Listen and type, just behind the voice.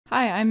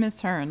Hi, I'm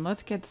Ms Hearn.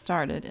 Let's get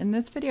started. In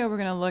this video, we're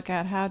going to look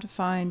at how to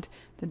find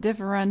the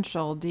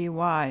differential dy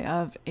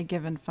of a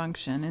given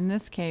function. In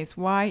this case,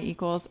 y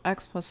equals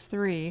x plus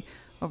 3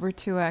 over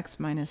 2x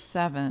minus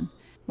 7.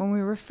 When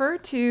we refer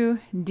to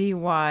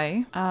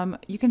dy,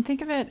 you can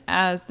think of it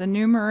as the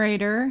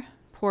numerator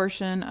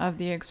portion of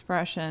the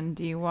expression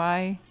dy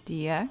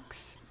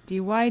dx. dy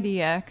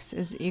dx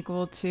is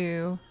equal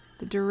to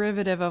the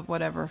derivative of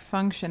whatever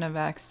function of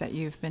x that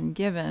you've been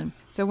given.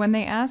 So when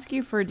they ask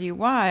you for dy,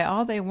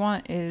 all they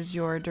want is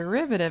your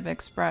derivative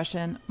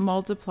expression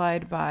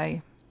multiplied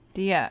by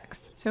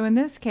dx. So in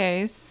this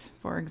case,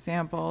 for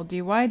example,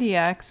 dy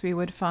dx we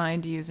would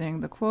find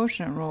using the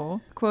quotient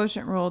rule. The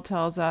quotient rule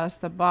tells us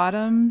the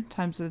bottom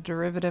times the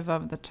derivative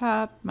of the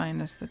top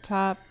minus the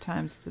top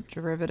times the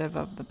derivative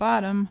of the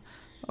bottom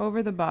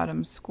over the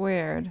bottom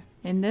squared.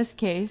 In this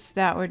case,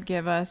 that would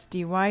give us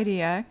dy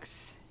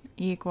dx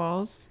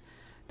equals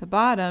the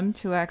bottom,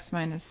 2x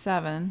minus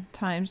 7,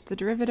 times the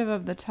derivative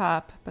of the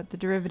top, but the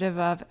derivative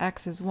of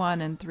x is 1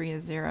 and 3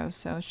 is 0,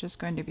 so it's just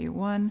going to be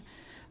 1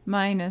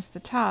 minus the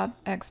top,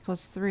 x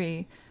plus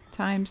 3,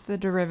 times the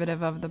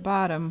derivative of the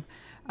bottom.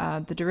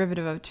 The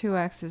derivative of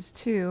 2x is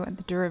 2, and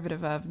the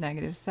derivative of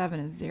negative 7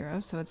 is 0,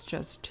 so it's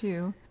just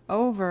 2,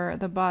 over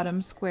the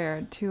bottom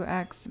squared,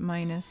 2x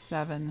minus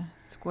 7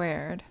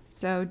 squared.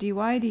 So dy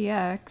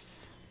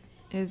dx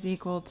is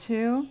equal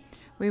to,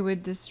 we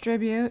would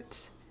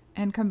distribute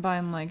and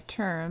combine like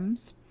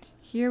terms.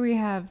 Here we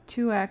have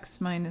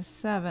 2x minus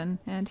 7,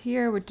 and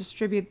here we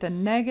distribute the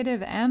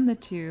negative and the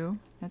 2.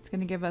 That's going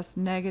to give us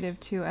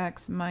negative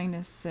 2x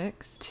minus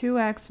 6.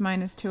 2x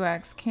minus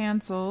 2x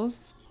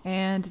cancels,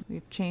 and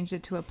we've changed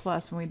it to a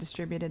plus when we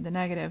distributed the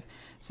negative.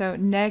 So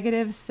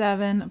negative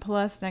 7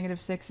 plus negative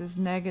 6 is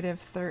negative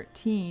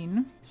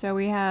 13. So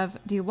we have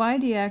dy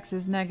dx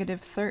is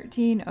negative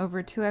 13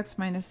 over 2x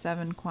minus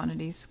 7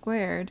 quantity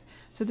squared.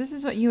 So this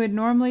is what you would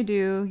normally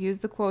do,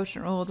 use the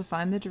quotient rule to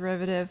find the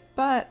derivative,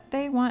 but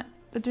they want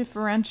the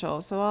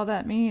differential. So all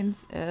that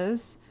means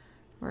is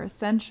we're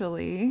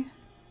essentially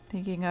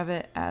thinking of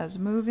it as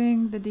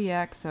moving the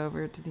dx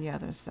over to the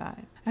other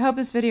side. I hope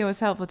this video was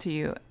helpful to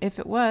you. If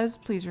it was,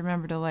 please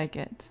remember to like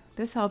it.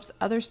 This helps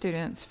other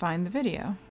students find the video.